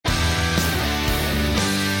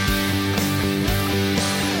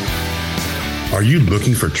Are you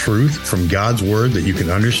looking for truth from God's Word that you can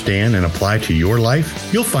understand and apply to your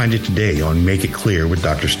life? You'll find it today on Make It Clear with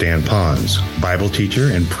Dr. Stan Ponz, Bible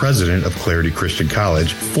teacher and president of Clarity Christian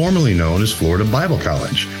College, formerly known as Florida Bible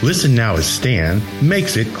College. Listen now as Stan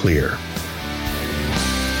makes it clear.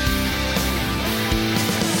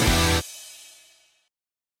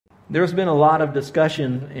 There's been a lot of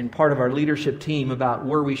discussion in part of our leadership team about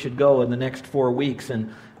where we should go in the next 4 weeks.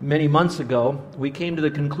 And many months ago, we came to the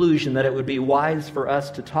conclusion that it would be wise for us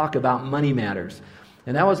to talk about money matters.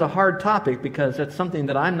 And that was a hard topic because that's something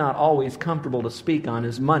that I'm not always comfortable to speak on,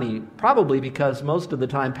 is money. Probably because most of the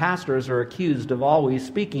time pastors are accused of always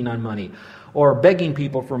speaking on money, or begging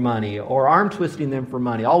people for money, or arm twisting them for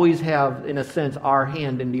money. Always have, in a sense, our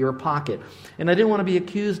hand into your pocket. And I didn't want to be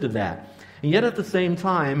accused of that. And yet at the same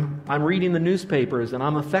time, I'm reading the newspapers and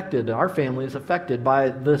I'm affected, our family is affected by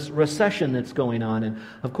this recession that's going on. And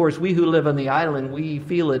of course, we who live on the island, we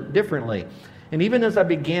feel it differently. And even as I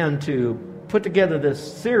began to put together this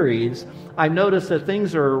series, I noticed that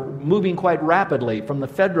things are moving quite rapidly from the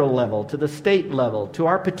federal level to the state level to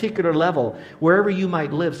our particular level, wherever you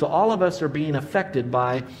might live. So all of us are being affected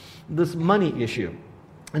by this money issue.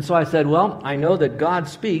 And so I said, well, I know that God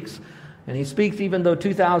speaks. And He speaks even though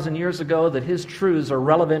 2,000 years ago that His truths are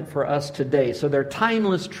relevant for us today. So they're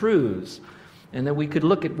timeless truths, and that we could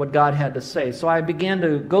look at what God had to say. So I began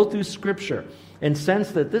to go through Scripture and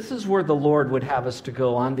sense that this is where the Lord would have us to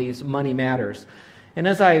go on these money matters. And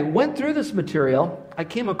as I went through this material, I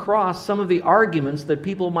came across some of the arguments that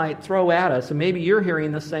people might throw at us, and maybe you're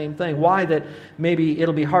hearing the same thing. Why that maybe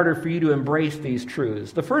it'll be harder for you to embrace these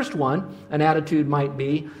truths. The first one, an attitude might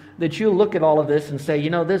be that you look at all of this and say,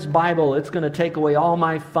 you know, this Bible, it's going to take away all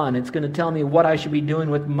my fun. It's going to tell me what I should be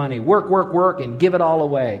doing with money. Work, work, work, and give it all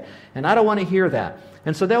away. And I don't want to hear that.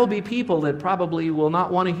 And so there will be people that probably will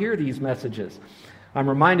not want to hear these messages. I'm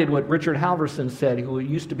reminded what Richard Halverson said, who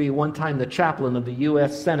used to be one time the chaplain of the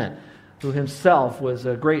U.S. Senate, who himself was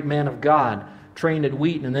a great man of God, trained at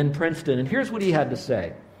Wheaton and then Princeton. And here's what he had to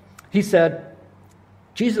say. He said,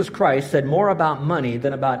 Jesus Christ said more about money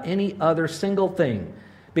than about any other single thing,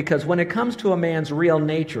 because when it comes to a man's real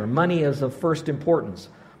nature, money is of first importance.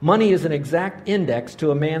 Money is an exact index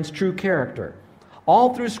to a man's true character.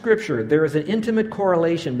 All through Scripture, there is an intimate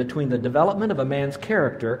correlation between the development of a man's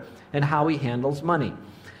character and how he handles money.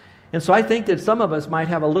 And so I think that some of us might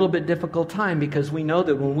have a little bit difficult time because we know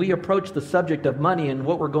that when we approach the subject of money and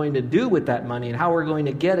what we're going to do with that money and how we're going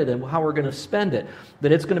to get it and how we're going to spend it,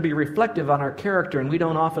 that it's going to be reflective on our character. And we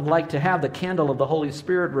don't often like to have the candle of the Holy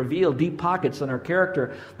Spirit reveal deep pockets in our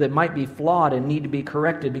character that might be flawed and need to be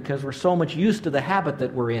corrected because we're so much used to the habit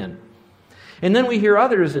that we're in. And then we hear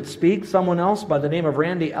others that speak. Someone else by the name of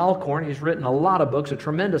Randy Alcorn, he's written a lot of books, a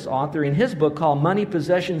tremendous author. In his book called Money,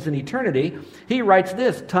 Possessions, and Eternity, he writes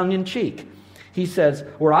this, tongue-in-cheek. He says,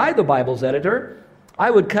 were I the Bible's editor,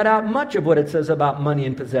 I would cut out much of what it says about money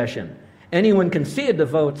and possession. Anyone can see it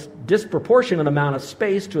devotes disproportionate amount of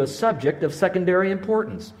space to a subject of secondary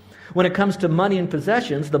importance. When it comes to money and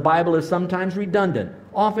possessions, the Bible is sometimes redundant,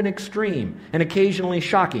 often extreme, and occasionally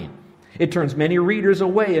shocking. It turns many readers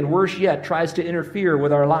away and worse yet, tries to interfere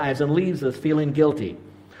with our lives and leaves us feeling guilty.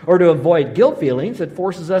 Or to avoid guilt feelings, it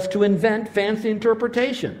forces us to invent fancy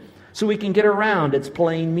interpretation so we can get around its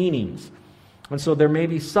plain meanings. And so there may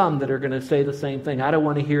be some that are going to say the same thing. I don't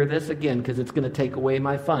want to hear this again because it's going to take away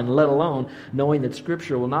my fun, let alone knowing that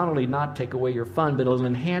Scripture will not only not take away your fun, but it'll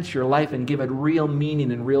enhance your life and give it real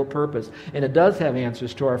meaning and real purpose. And it does have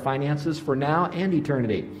answers to our finances for now and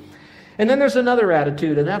eternity. And then there's another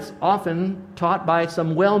attitude, and that's often taught by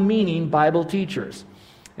some well-meaning Bible teachers.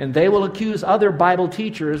 And they will accuse other Bible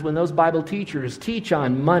teachers when those Bible teachers teach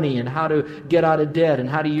on money and how to get out of debt and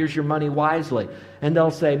how to use your money wisely. And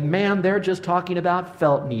they'll say, man, they're just talking about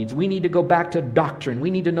felt needs. We need to go back to doctrine.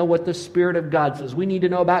 We need to know what the Spirit of God says. We need to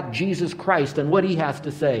know about Jesus Christ and what He has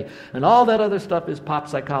to say. And all that other stuff is pop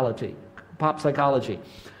psychology.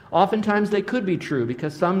 Oftentimes they could be true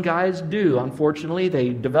because some guys do. Unfortunately, they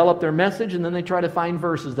develop their message and then they try to find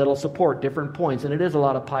verses that'll support different points. And it is a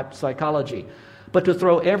lot of pop psychology. But to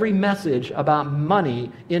throw every message about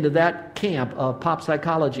money into that camp of pop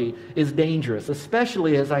psychology is dangerous,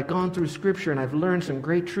 especially as I've gone through Scripture and I've learned some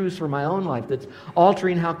great truths for my own life that's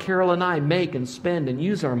altering how Carol and I make and spend and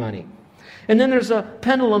use our money. And then there's a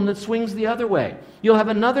pendulum that swings the other way. You'll have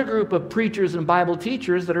another group of preachers and Bible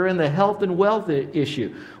teachers that are in the health and wealth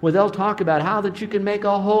issue, where they'll talk about how that you can make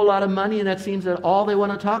a whole lot of money, and that seems that all they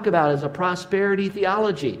want to talk about is a prosperity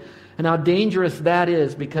theology. and how dangerous that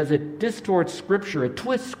is because it distorts Scripture, it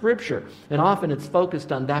twists Scripture, and often it's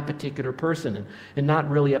focused on that particular person and not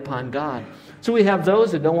really upon God. So we have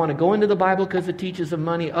those that don't want to go into the Bible because it teaches of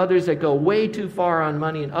money, others that go way too far on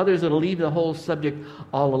money, and others that will leave the whole subject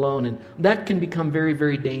all alone. And that can become very,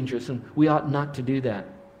 very dangerous, and we ought not to do that.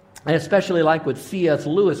 I especially like what C.S.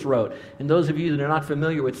 Lewis wrote. And those of you that are not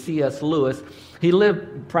familiar with C.S. Lewis, he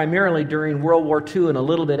lived primarily during World War II and a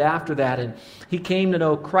little bit after that. And he came to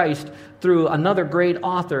know Christ through another great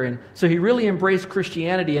author. And so he really embraced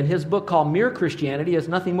Christianity. And his book called Mere Christianity is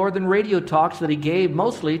nothing more than radio talks that he gave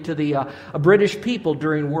mostly to the British people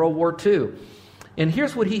during World War II. And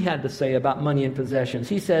here's what he had to say about money and possessions.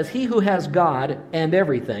 He says, "He who has God and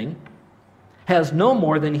everything has no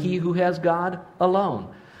more than he who has God alone."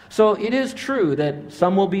 So it is true that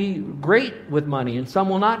some will be great with money and some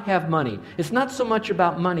will not have money. It's not so much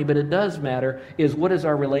about money, but it does matter is what is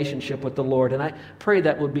our relationship with the Lord. And I pray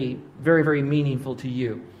that would be very, very meaningful to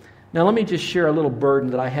you. Now let me just share a little burden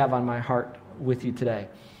that I have on my heart with you today.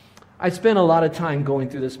 I spent a lot of time going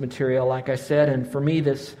through this material, like I said, and for me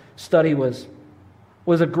this study was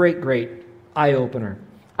a great, great eye-opener.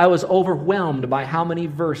 I was overwhelmed by how many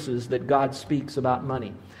verses that God speaks about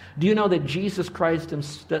money. Do you know that Jesus Christ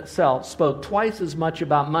himself spoke twice as much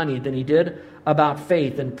about money than he did about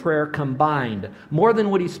faith and prayer combined? More than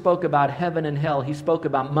what he spoke about heaven and hell, he spoke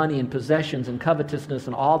about money and possessions and covetousness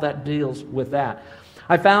and all that deals with that.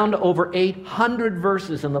 I found over 800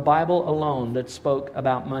 verses in the Bible alone that spoke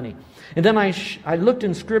about money. And then I looked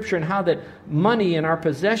in Scripture and how that money and our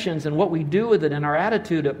possessions and what we do with it and our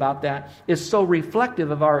attitude about that is so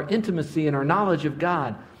reflective of our intimacy and our knowledge of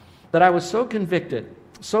God that I was so convicted,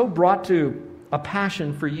 so brought to a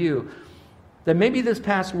passion for you, that maybe this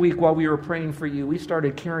past week while we were praying for you, we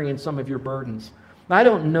started carrying some of your burdens. I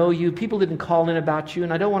don't know you. People didn't call in about you,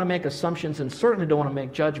 and I don't want to make assumptions and certainly don't want to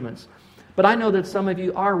make judgments. But I know that some of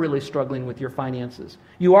you are really struggling with your finances.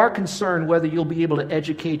 You are concerned whether you'll be able to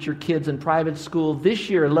educate your kids in private school this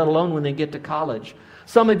year, let alone when they get to college.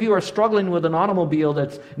 Some of you are struggling with an automobile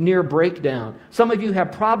that's near breakdown. Some of you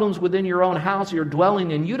have problems within your own house you're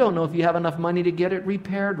dwelling in. You don't know if you have enough money to get it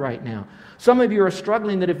repaired right now. Some of you are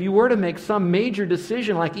struggling that if you were to make some major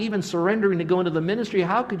decision, like even surrendering to go into the ministry,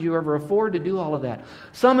 how could you ever afford to do all of that?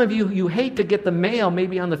 Some of you hate to get the mail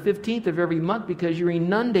maybe on the 15th of every month because you're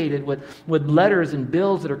inundated with letters and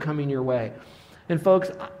bills that are coming your way. And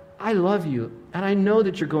folks, I love you, and I know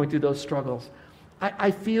that you're going through those struggles.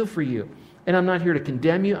 I feel for you. And I'm not here to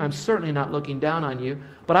condemn you. I'm certainly not looking down on you.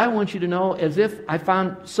 But I want you to know, as if I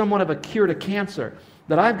found somewhat of a cure to cancer,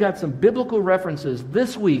 that I've got some biblical references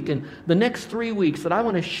this week and the next 3 weeks that I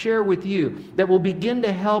want to share with you that will begin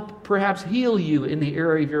to help perhaps heal you in the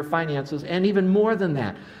area of your finances, and even more than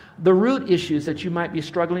that, the root issues that you might be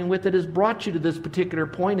struggling with that has brought you to this particular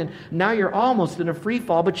point, and now you're almost in a free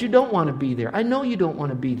fall, but you don't want to be there. I know you don't want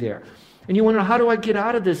to be there. And you wonder, how do I get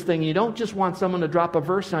out of this thing? You don't just want someone to drop a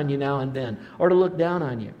verse on you now and then or to look down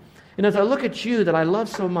on you. And as I look at you that I love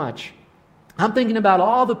so much, I'm thinking about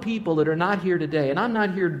all the people that are not here today. And I'm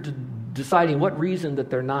not here deciding what reason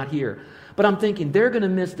that they're not here. But I'm thinking they're going to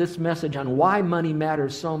miss this message on why money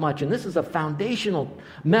matters so much. And this is a foundational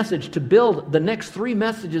message to build the next 3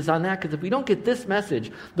 messages on that. Because if we don't get this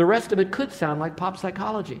message, the rest of it could sound like pop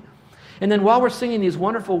psychology. And then while we're singing these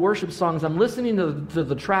wonderful worship songs, I'm listening to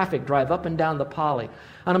the traffic drive up and down the Poly.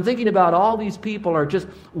 And I'm thinking about all these people are just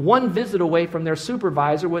one visit away from their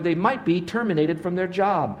supervisor where they might be terminated from their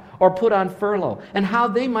job or put on furlough, and how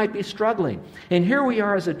they might be struggling. And here we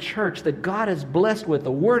are as a church that God has blessed with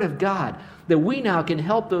the Word of God, that we now can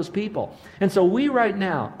help those people. And so we right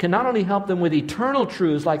now can not only help them with eternal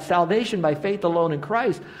truths like salvation by faith alone in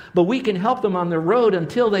Christ, but we can help them on the road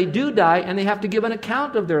until they do die and they have to give an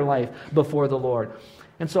account of their life before the Lord.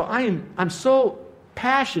 And so I'm so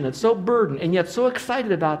passionate, so burdened, and yet so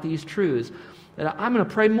excited about these truths that I'm going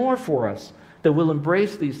to pray more for us, that we'll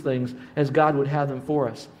embrace these things as God would have them for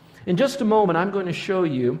us. In just a moment, I'm going to show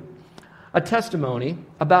you a testimony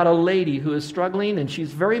about a lady who is struggling, and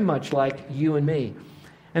she's very much like you and me.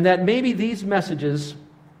 And that maybe these messages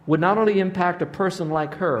would not only impact a person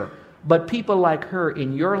like her, but people like her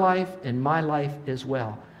in your life and my life as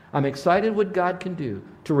well. I'm excited what God can do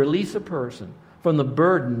to release a person from the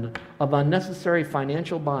burden of unnecessary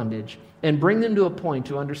financial bondage and bring them to a point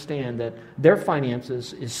to understand that their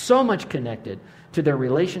finances is so much connected to their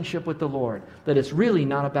relationship with the Lord that it's really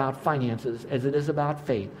not about finances as it is about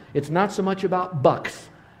faith. It's not so much about bucks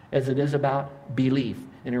as it is about belief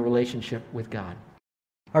in a relationship with God.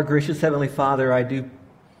 Our gracious Heavenly Father, I do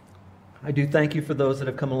thank you for those that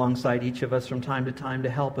have come alongside each of us from time to time to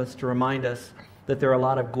help us, to remind us that there are a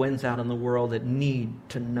lot of Gwens out in the world that need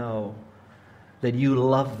to know that you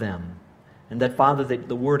love them, and that, Father, that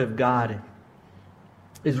the Word of God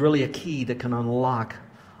is really a key that can unlock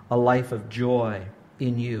a life of joy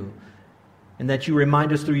in you, and that you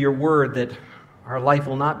remind us through your Word that our life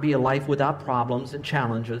will not be a life without problems and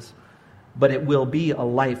challenges, but it will be a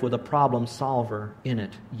life with a problem solver in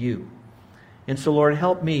it, you. And so, Lord,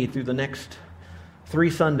 help me through the next 3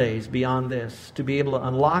 Sundays beyond this to be able to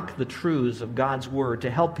unlock the truths of God's Word, to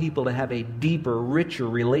help people to have a deeper, richer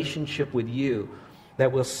relationship with you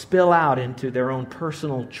that will spill out into their own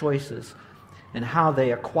personal choices and how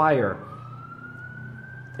they acquire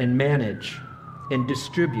and manage and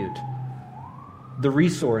distribute the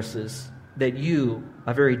resources that you,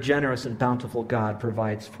 a very generous and bountiful God,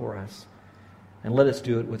 provides for us. And let us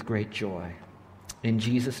do it with great joy. In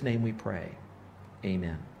Jesus' name we pray.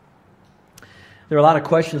 Amen. There are a lot of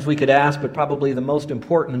questions we could ask, but probably the most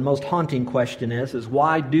important and most haunting question is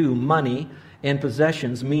why do money and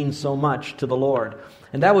possessions mean so much to the Lord?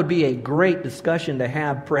 And that would be a great discussion to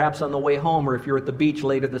have perhaps on the way home or if you're at the beach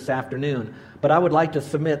later this afternoon. But I would like to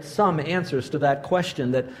submit some answers to that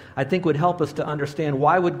question that I think would help us to understand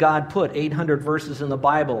why would God put 800 verses in the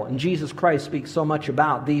Bible and Jesus Christ speaks so much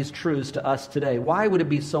about these truths to us today. Why would it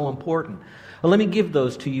be so important? Well, let me give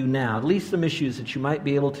those to you now, at least some issues that you might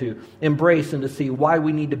be able to embrace and to see why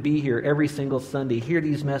we need to be here every single Sunday, hear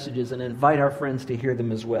these messages, and invite our friends to hear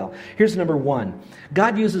them as well. Here's number 1.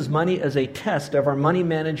 God uses money as a test of our money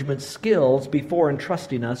management skills before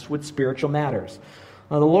entrusting us with spiritual matters.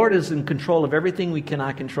 Now, the Lord is in control of everything we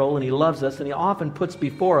cannot control, and He loves us, and He often puts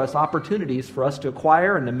before us opportunities for us to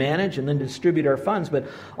acquire and to manage and then distribute our funds. But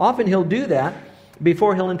often He'll do that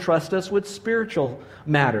before He'll entrust us with spiritual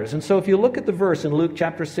matters. And so if you look at the verse in Luke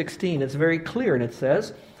chapter 16, it's very clear, and it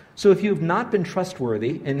says, "So if you've not been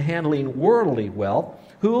trustworthy in handling worldly wealth,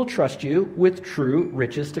 who will trust you with true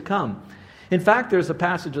riches to come?" In fact, there's a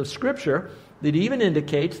passage of Scripture that even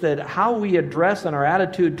indicates that how we address and our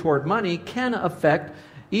attitude toward money can affect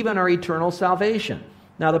even our eternal salvation.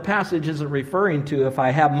 Now, the passage isn't referring to if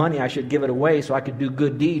I have money, I should give it away so I could do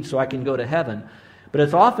good deeds so I can go to heaven. But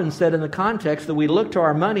it's often said in the context that we look to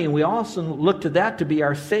our money and we also look to that to be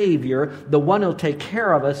our Savior, the one who'll take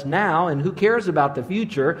care of us now and who cares about the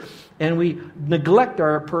future. And we neglect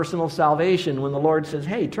our personal salvation when the Lord says,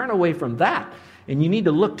 hey, turn away from that. And you need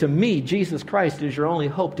to look to me, Jesus Christ, as your only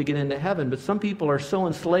hope to get into heaven. But some people are so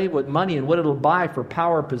enslaved with money and what it'll buy for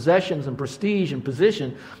power, possessions, and prestige and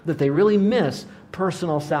position that they really miss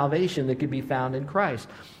personal salvation that could be found in Christ.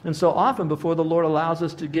 And so often before the Lord allows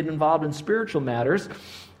us to get involved in spiritual matters,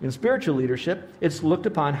 in spiritual leadership, it's looked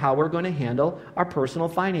upon how we're going to handle our personal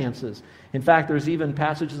finances. In fact, there's even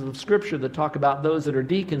passages of Scripture that talk about those that are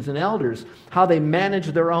deacons and elders, how they manage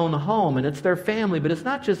their own home, and it's their family, but it's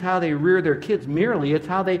not just how they rear their kids merely, it's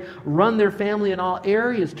how they run their family in all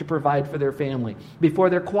areas to provide for their family before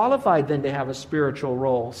they're qualified then to have a spiritual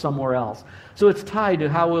role somewhere else. So it's tied to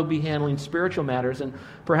how we'll be handling spiritual matters, and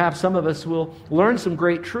perhaps some of us will learn some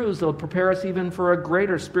great truths that will prepare us even for a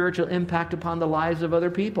greater spiritual impact upon the lives of other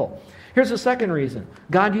people. Here's the second reason.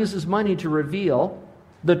 God uses money to reveal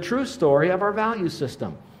the true story of our value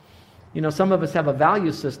system. You know, some of us have a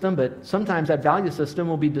value system, but sometimes that value system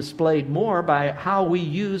will be displayed more by how we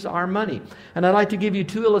use our money. And I'd like to give you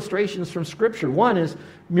 2 illustrations from Scripture. One is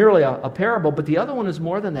merely a parable, but the other one is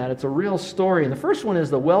more than that. It's a real story. And the first one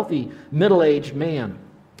is the wealthy middle-aged man.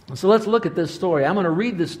 So let's look at this story. I'm going to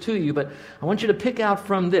read this to you, but I want you to pick out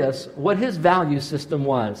from this what his value system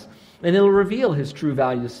was. And it'll reveal his true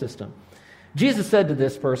value system. Jesus said to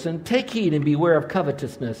this person, "Take heed and beware of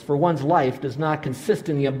covetousness, for one's life does not consist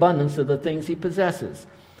in the abundance of the things he possesses."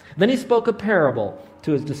 Then he spoke a parable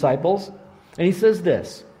to his disciples, and he says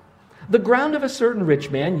this, "The ground of a certain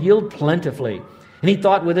rich man yielded plentifully. And he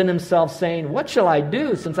thought within himself, saying, 'What shall I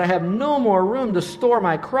do, since I have no more room to store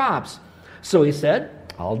my crops?' So he said,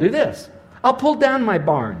 'I'll do this. I'll pull down my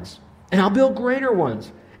barns, and I'll build greater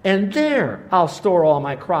ones, and there I'll store all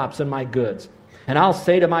my crops and my goods. And I'll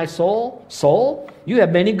say to my soul, Soul, you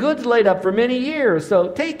have many goods laid up for many years, so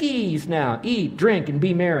take ease now, eat, drink, and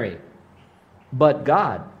be merry.' But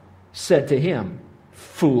God said to him,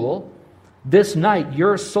 'Fool, this night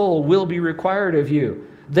your soul will be required of you.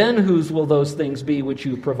 Then whose will those things be which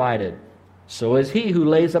you provided? So is he who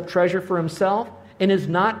lays up treasure for himself and is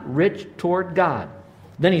not rich toward God.'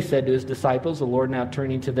 Then he said to his disciples," the Lord now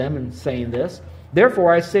turning to them and saying this,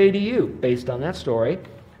 "Therefore I say to you," based on that story,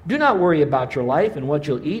 "do not worry about your life and what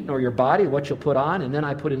you'll eat, nor your body what you'll put on." And then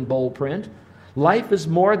I put in bold print, "Life is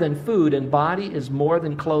more than food, and body is more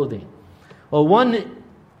than clothing." Well, one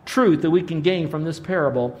truth that we can gain from this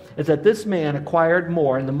parable is that this man acquired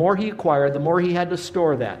more, and the more he acquired, the more he had to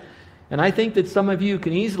store that. And I think that some of you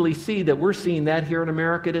can easily see that we're seeing that here in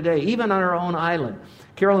America today, even on our own island.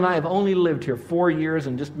 Carol and I have only lived here 4 years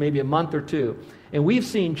and just maybe a month or two. And we've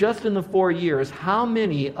seen just in the 4 years how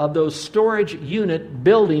many of those storage unit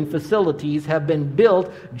building facilities have been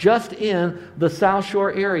built just in the South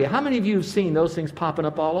Shore area. How many of you have seen those things popping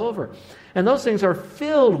up all over? And those things are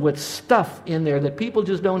filled with stuff in there that people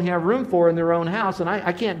just don't have room for in their own house. And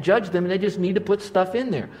I can't judge them, and they just need to put stuff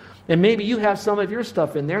in there. And maybe you have some of your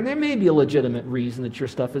stuff in there, and there may be a legitimate reason that your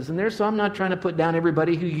stuff is in there. So I'm not trying to put down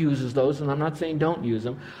everybody who uses those, and I'm not saying don't use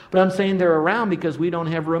them. But I'm saying they're around because we don't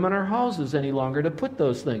have room in our houses any longer to put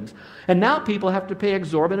those things. And now people have to pay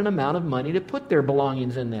exorbitant amount of money to put their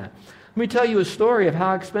belongings in that. Let me tell you a story of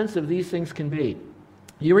how expensive these things can be.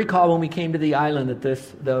 You recall when we came to the island that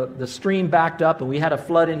the stream backed up and we had a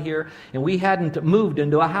flood in here, and we hadn't moved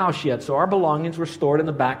into a house yet, so our belongings were stored in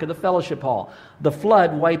the back of the fellowship hall. The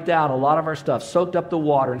flood wiped out a lot of our stuff, soaked up the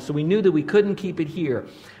water, and so we knew that we couldn't keep it here.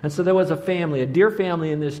 And so there was a family, a dear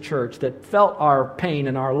family in this church that felt our pain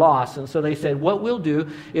and our loss, and so they said, what we'll do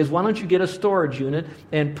is why don't you get a storage unit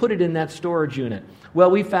and put it in that storage unit. Well,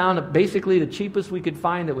 we found basically the cheapest we could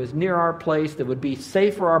find that was near our place, that would be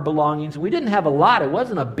safe for our belongings. We didn't have a lot. It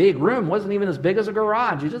wasn't a big room. It wasn't even as big as a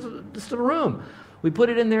garage. It was just a room. We put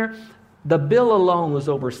it in there. The bill alone was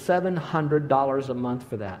over $700 a month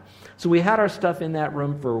for that. So we had our stuff in that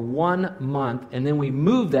room for 1 month, and then we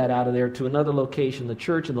moved that out of there to another location. The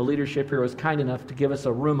church and the leadership here was kind enough to give us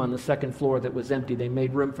a room on the second floor that was empty. They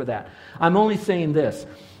made room for that. I'm only saying this,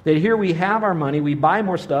 that here we have our money, we buy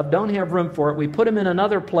more stuff, don't have room for it, we put them in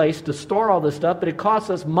another place to store all this stuff, but it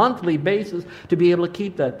costs us monthly basis to be able to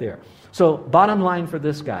keep that there. So bottom line for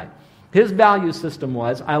this guy, his value system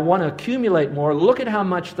was, I want to accumulate more. Look at how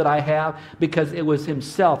much that I have, because it was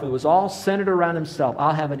himself. It was all centered around himself.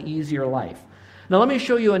 I'll have an easier life. Now let me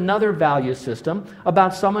show you another value system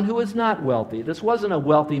about someone who is not wealthy. This wasn't a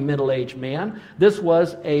wealthy middle-aged man. This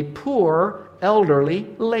was a poor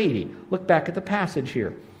elderly lady. Look back at the passage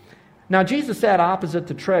here. Now Jesus sat opposite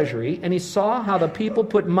the treasury, and he saw how the people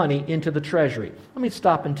put money into the treasury. Let me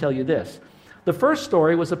stop and tell you this. The first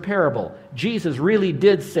story was a parable. Jesus really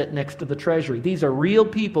did sit next to the treasury. These are real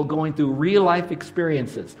people going through real life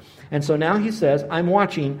experiences. And so now he says, I'm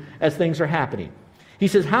watching as things are happening. He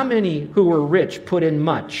says, how many who were rich put in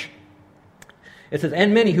much? It says,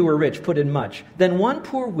 and many who were rich put in much. Then one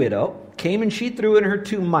poor widow came and she threw in her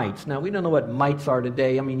 2 mites. Now, we don't know what mites are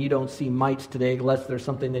today. I mean, you don't see mites today unless there's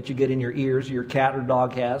something that you get in your ears your cat or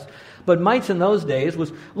dog has. But mites in those days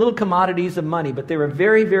was little commodities of money, but they were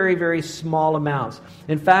very, very, very small amounts.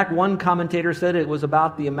 In fact, one commentator said it was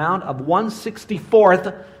about the amount of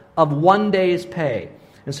 1/64th of 1 day's pay.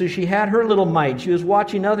 And so she had her little mite. She was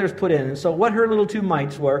watching others put in. And so what her little 2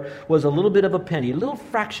 mites were was a little bit of a penny, a little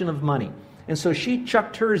fraction of money. And so she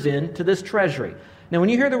chucked hers in to this treasury. Now, when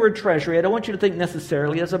you hear the word treasury, I don't want you to think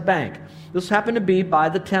necessarily as a bank. This happened to be by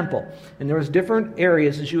the temple. And there was different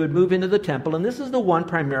areas as you would move into the temple. And this is the one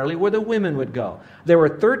primarily where the women would go. There were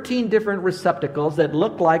 13 different receptacles that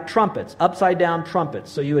looked like trumpets, upside down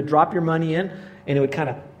trumpets. So you would drop your money in, and it would kind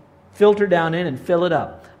of filter down in and fill it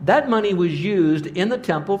up. That money was used in the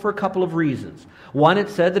temple for a couple of reasons. One, it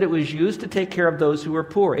said that it was used to take care of those who were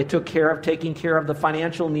poor. It took care of taking care of the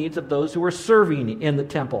financial needs of those who were serving in the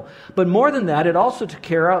temple. But more than that, it also took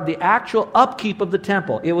care of the actual upkeep of the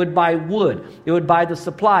temple. It would buy wood. It would buy the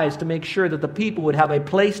supplies to make sure that the people would have a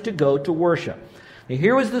place to go to worship. Now,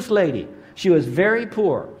 here was this lady. She was very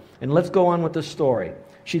poor. And let's go on with the story.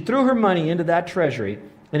 She threw her money into that treasury,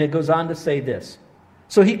 and it goes on to say this.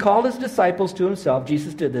 So he called his disciples to himself.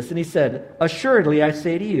 Jesus did this, and he said, assuredly, I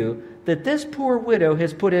say to you, that this poor widow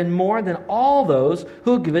has put in more than all those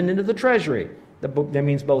who have given into the treasury. That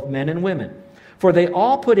means both men and women. For they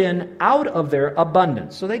all put in out of their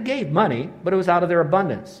abundance. So they gave money, but it was out of their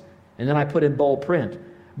abundance. And then I put in bold print.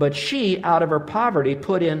 But she, out of her poverty,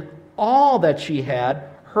 put in all that she had,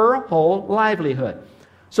 her whole livelihood.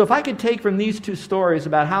 So if I could take from these 2 stories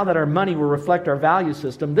about how that our money will reflect our value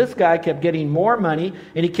system, this guy kept getting more money,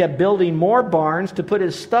 and he kept building more barns to put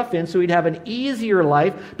his stuff in so he'd have an easier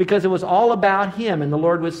life, because it was all about him. And the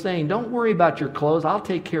Lord was saying, don't worry about your clothes, I'll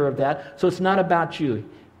take care of that. So it's not about you.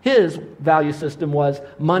 His value system was,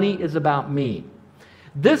 money is about me.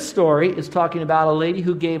 This story is talking about a lady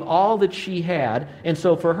who gave all that she had, and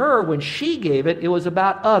so for her, when she gave it, it was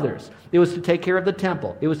about others. It was to take care of the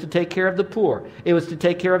temple. It was to take care of the poor. It was to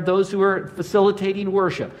take care of those who were facilitating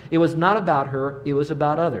worship. It was not about her, it was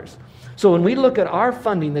about others. So when we look at our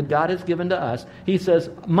funding that God has given to us, he says,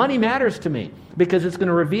 money matters to me because it's going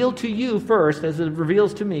to reveal to you first, as it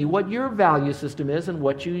reveals to me, what your value system is and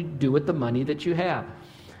what you do with the money that you have.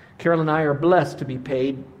 Carol and I are blessed to be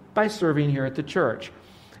paid by serving here at the church.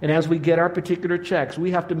 And as we get our particular checks, we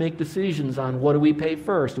have to make decisions on what do we pay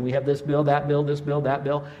first. And we have this bill, that bill, this bill, that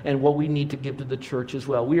bill, and what we need to give to the church as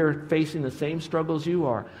well. We are facing the same struggles you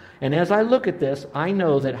are. And as I look at this, I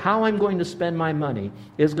know that how I'm going to spend my money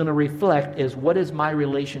is going to reflect is what is my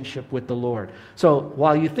relationship with the Lord. So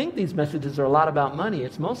while you think these messages are a lot about money,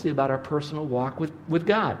 it's mostly about our personal walk with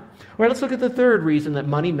God. All right, let's look at the third reason that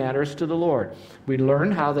money matters to the Lord. We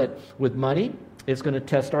learn how that with money, it's going to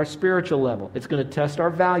test our spiritual level. It's going to test our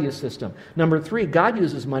value system. Number 3, God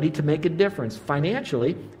uses money to make a difference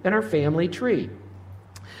financially in our family tree.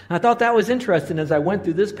 And I thought that was interesting as I went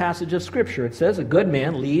through this passage of Scripture. It says, a good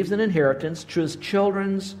man leaves an inheritance to his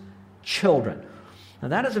children's children. Now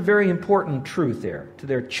that is a very important truth there, to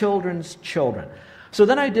their children's children. So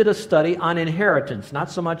then I did a study on inheritance, not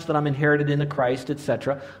so much that I'm inherited into Christ,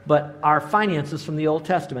 etc., but our finances from the Old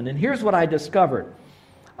Testament. And here's what I discovered.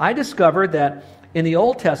 I discovered that in the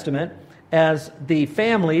Old Testament, as the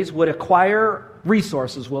families would acquire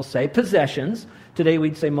resources, we'll say, possessions. Today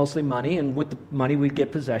we'd say mostly money, and with the money we'd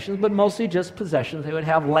get possessions, but mostly just possessions. They would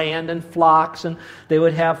have land and flocks, and they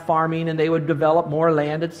would have farming, and they would develop more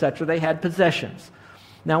land, etc. They had possessions.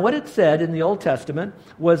 Now what it said in the Old Testament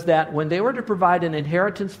was that when they were to provide an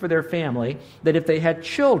inheritance for their family, that if they had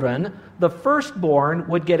children, the firstborn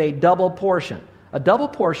would get a double portion. A double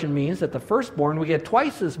portion means that the firstborn would get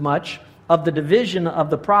twice as much of the division of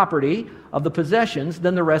the property, of the possessions,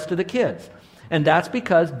 than the rest of the kids. And that's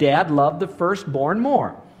because dad loved the firstborn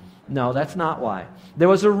more. No, that's not why. There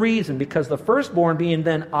was a reason, because the firstborn being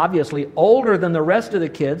then obviously older than the rest of the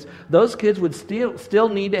kids, those kids would still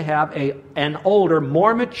need to have an older,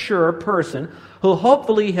 more mature person who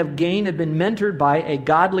hopefully had been mentored by a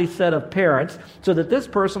godly set of parents so that this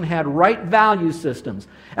person had right value systems.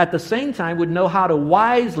 At the same time would know how to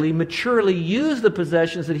wisely, maturely use the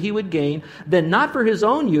possessions that he would gain, then not for his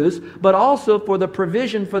own use, but also for the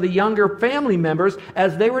provision for the younger family members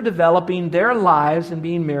as they were developing their lives and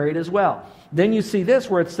being married as well. Then you see this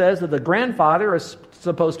where it says that the grandfather is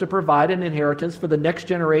supposed to provide an inheritance for the next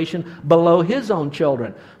generation below his own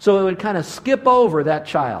children. So it would kind of skip over that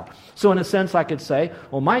child. So in a sense I could say,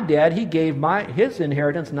 well, my dad, he gave his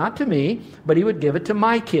inheritance not to me, but he would give it to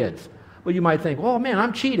my kids. Well, you might think, oh man,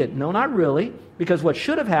 I'm cheated. No, not really. Because what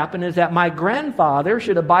should have happened is that my grandfather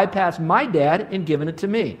should have bypassed my dad and given it to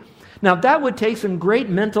me. Now, that would take some great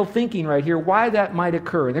mental thinking right here, why that might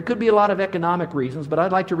occur. There could be a lot of economic reasons, but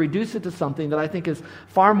I'd like to reduce it to something that I think is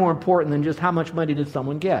far more important than just how much money did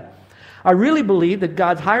someone get. I really believe that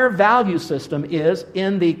God's higher value system is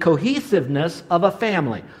in the cohesiveness of a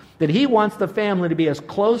family. That He wants the family to be as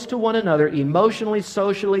close to one another, emotionally,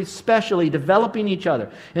 socially, spatially, developing each other.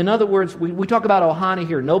 In other words, we talk about ohana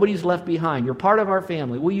here. Nobody's left behind. You're part of our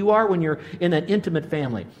family. Well, you are when you're in that intimate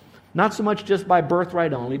family. Not so much just by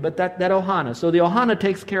birthright only, but that ohana. So the ohana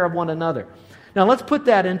takes care of one another. Now let's put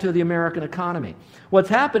that into the American economy. What's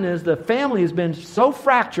happened is the family has been so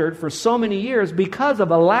fractured for so many years because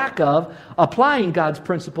of a lack of applying God's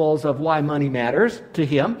principles of why money matters to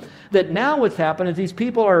Him, that now what's happened is these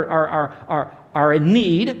people are in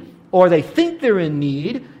need, or they think they're in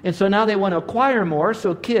need, and so now they want to acquire more.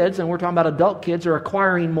 So kids, and we're talking about adult kids, are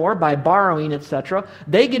acquiring more by borrowing, etc.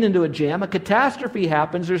 They get into a jam, a catastrophe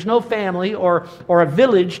happens, there's no family or a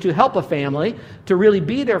village to help a family to really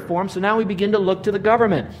be there for them, so now we begin to look to the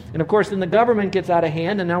government. And of course, then the government gets out of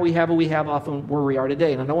hand, and now we have what we have often where we are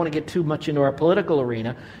today. And I don't want to get too much into our political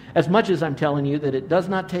arena, as much as I'm telling you that it does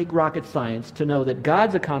not take rocket science to know that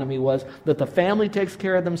God's economy was that the family takes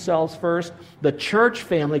care of themselves first, the church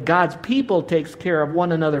family, God's people, takes care of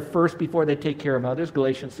one another first before they take care of others,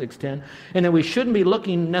 Galatians 6:10, and that we shouldn't be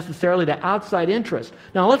looking necessarily to outside interest.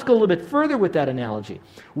 Now let's go a little bit further with that analogy.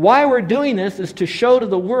 Why we're doing this is to show to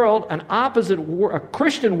the world an opposite, a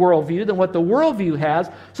Christian worldview than what the worldview has,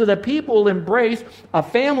 so that people will embrace a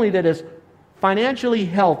family that is financially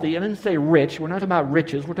healthy. I didn't say rich. We're not talking about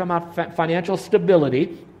riches. We're talking about financial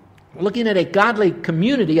stability. We're looking at a godly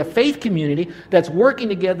community, a faith community that's working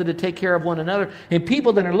together to take care of one another, and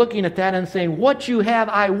people that are looking at that and saying, what you have,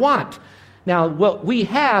 I want. Now, what we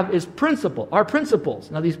have is our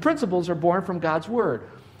principles. Now, these principles are born from God's Word.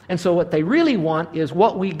 And so what they really want is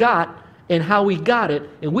what we got and how we got it,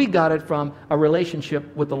 and we got it from a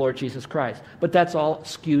relationship with the Lord Jesus Christ. But that's all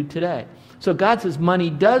skewed today. So God says money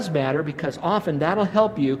does matter because often that'll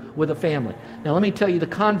help you with a family. Now let me tell you the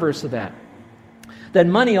converse of that. That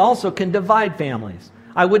money also can divide families.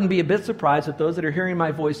 I wouldn't be a bit surprised that those that are hearing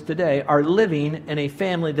my voice today are living in a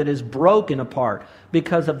family that is broken apart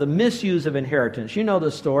because of the misuse of inheritance. You know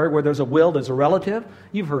the story where there's a will, there's a relative.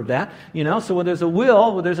 You've heard that. So when there's a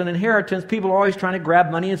will, when there's an inheritance, people are always trying to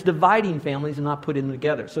grab money. It's dividing families and not putting them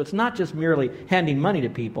together. So it's not just merely handing money to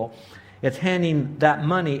people. It's handing that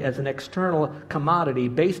money as an external commodity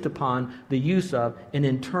based upon the use of an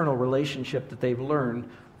internal relationship that they've learned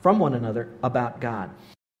from one another about God.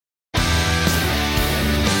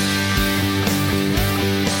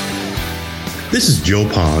 This is Joe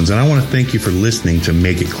Ponz, and I want to thank you for listening to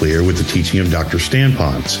Make It Clear with the teaching of Dr. Stan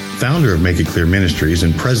Ponz, founder of Make It Clear Ministries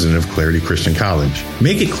and president of Clarity Christian College.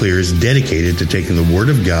 Make It Clear is dedicated to taking the Word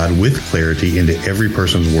of God with clarity into every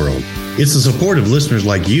person's world. It's the support of listeners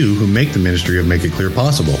like you who make the ministry of Make It Clear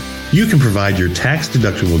possible. You can provide your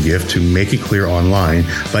tax-deductible gift to Make It Clear online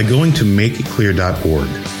by going to makeitclear.org.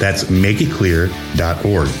 That's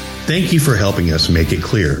makeitclear.org. Thank you for helping us make it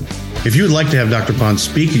clear. If you would like to have Dr. Ponz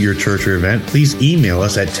speak at your church or event, please email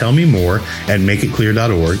us at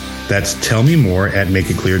tellmemore@makeitclear.org. That's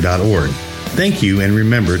tellmemore@makeitclear.org. Thank you, and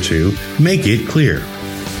remember to make it clear.